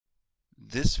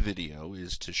This video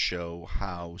is to show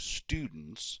how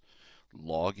students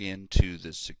log into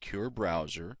the secure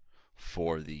browser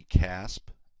for the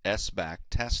CAASPP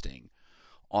testing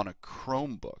on a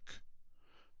Chromebook.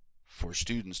 For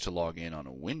students to log in on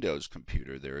a Windows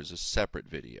computer, there is a separate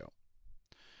video.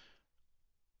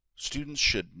 Students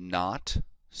should not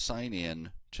sign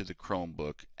in to the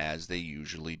Chromebook as they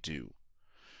usually do.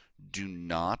 Do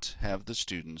not have the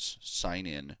students sign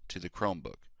in to the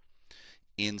Chromebook.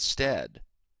 Instead,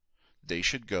 they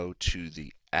should go to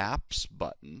the Apps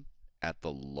button at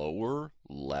the lower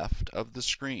left of the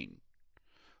screen.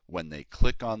 When they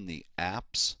click on the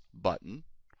Apps button,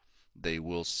 they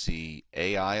will see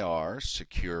AIR,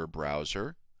 Secure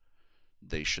Browser.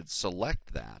 They should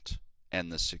select that,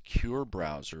 and the Secure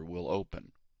Browser will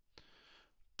open.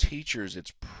 Teachers,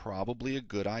 it's probably a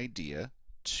good idea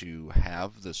to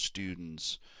have the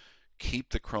students keep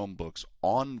the Chromebooks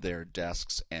on their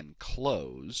desks and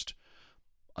closed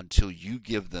until you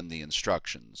give them the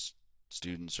instructions.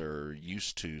 Students are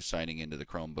used to signing into the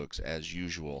Chromebooks as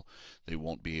usual. They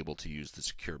won't be able to use the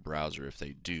secure browser if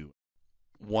they do.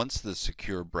 Once the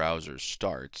secure browser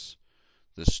starts,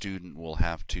 the student will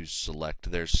have to select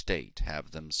their state,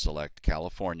 have them select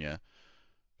California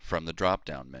from the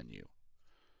drop-down menu.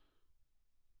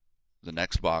 The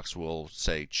next box will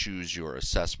say choose your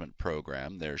assessment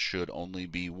program. There should only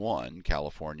be one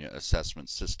California assessment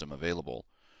system available.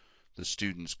 The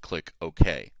students click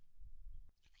OK.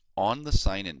 On the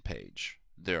sign-in page,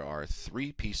 there are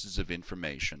 3 pieces of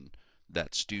information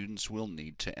that students will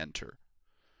need to enter.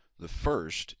 The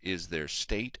first is their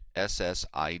state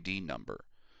SSID number.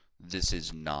 This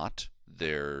is not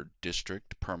their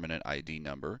district permanent ID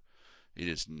number. It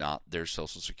is not their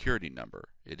Social Security number.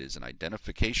 It is an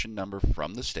identification number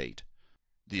from the state.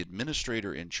 The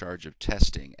administrator in charge of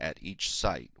testing at each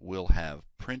site will have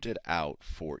printed out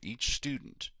for each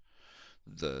student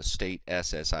the state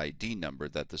SSID number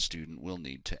that the student will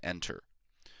need to enter.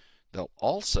 They'll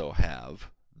also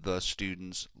have the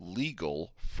student's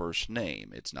legal first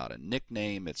name. It's not a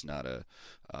nickname, it's not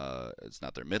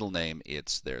their middle name,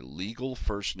 it's their legal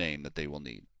first name that they will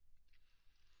need.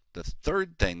 The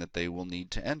third thing that they will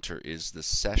need to enter is the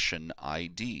session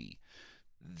ID.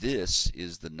 This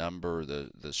is the number,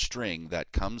 the string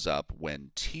that comes up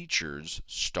when teachers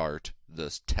start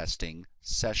the testing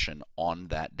session on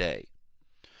that day.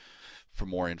 For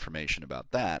more information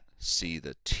about that, see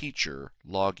the teacher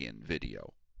login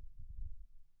video.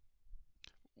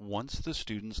 Once the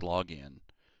students log in,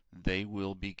 they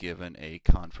will be given a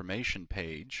confirmation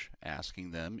page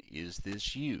asking them, is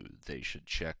this you? They should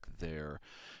check their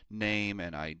name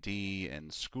and ID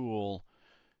and school,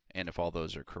 and if all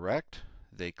those are correct,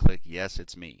 they click yes,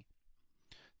 it's me.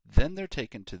 Then they're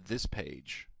taken to this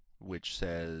page which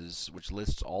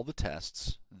lists all the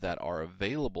tests that are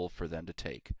available for them to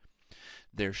take.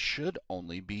 There should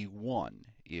only be one.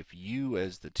 If you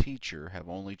as the teacher have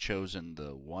only chosen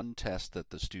the one test that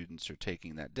the students are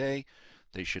taking that day,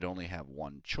 they should only have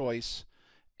one choice,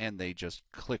 and they just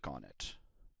click on it.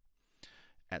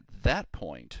 At that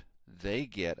point, they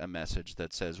get a message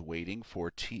that says waiting for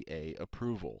TA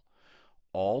approval.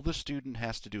 All the student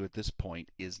has to do at this point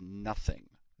is nothing.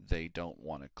 They don't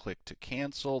want to click to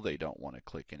cancel, they don't want to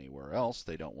click anywhere else,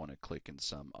 they don't want to click in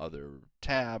some other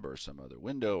tab or some other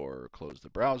window or close the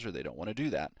browser. They don't want to do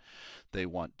that. They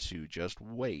want to just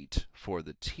wait for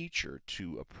the teacher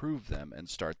to approve them and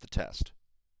start the test.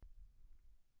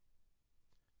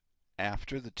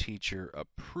 After the teacher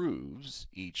approves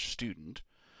each student,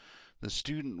 the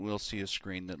student will see a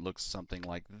screen that looks something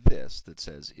like this that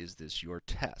says, is this your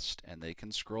test? And they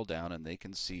can scroll down and they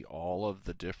can see all of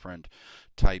the different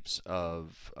types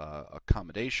of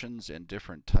accommodations and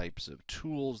different types of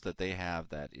tools that they have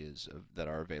that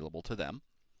are available to them.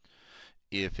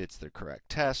 If it's the correct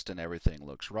test and everything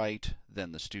looks right,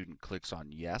 then the student clicks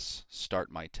on yes,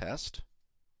 start my test.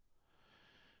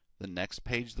 The next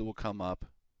page that will come up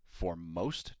for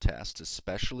most tests,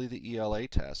 especially the ELA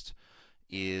tests,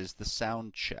 is the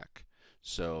sound check.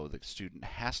 So the student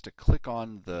has to click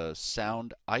on the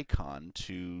sound icon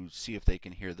to see if they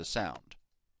can hear the sound.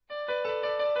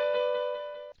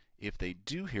 If they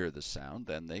do hear the sound,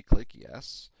 then they click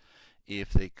yes.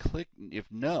 If they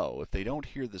don't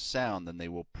hear the sound, then they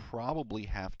will probably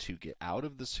have to get out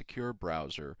of the secure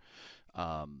browser,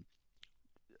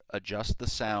 adjust the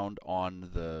sound on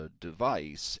the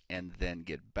device, and then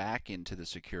get back into the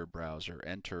secure browser,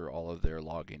 enter all of their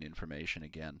login information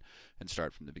again, and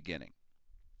start from the beginning.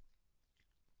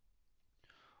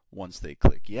 Once they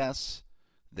click yes,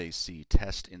 they see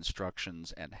test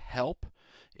instructions and help,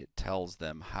 It tells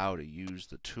them how to use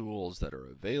the tools that are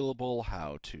available,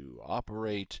 how to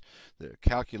operate the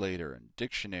calculator and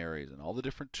dictionaries and all the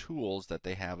different tools that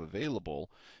they have available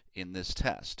in this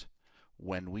test.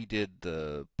 When we did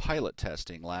the pilot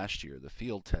testing last year, the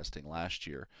field testing last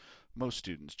year, most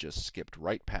students just skipped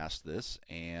right past this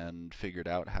and figured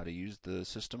out how to use the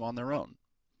system on their own.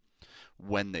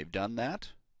 When they've done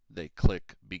that, they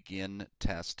click Begin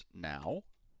Test Now.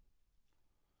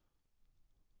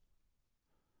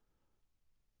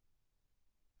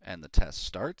 And the test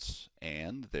starts,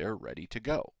 and they're ready to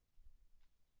go.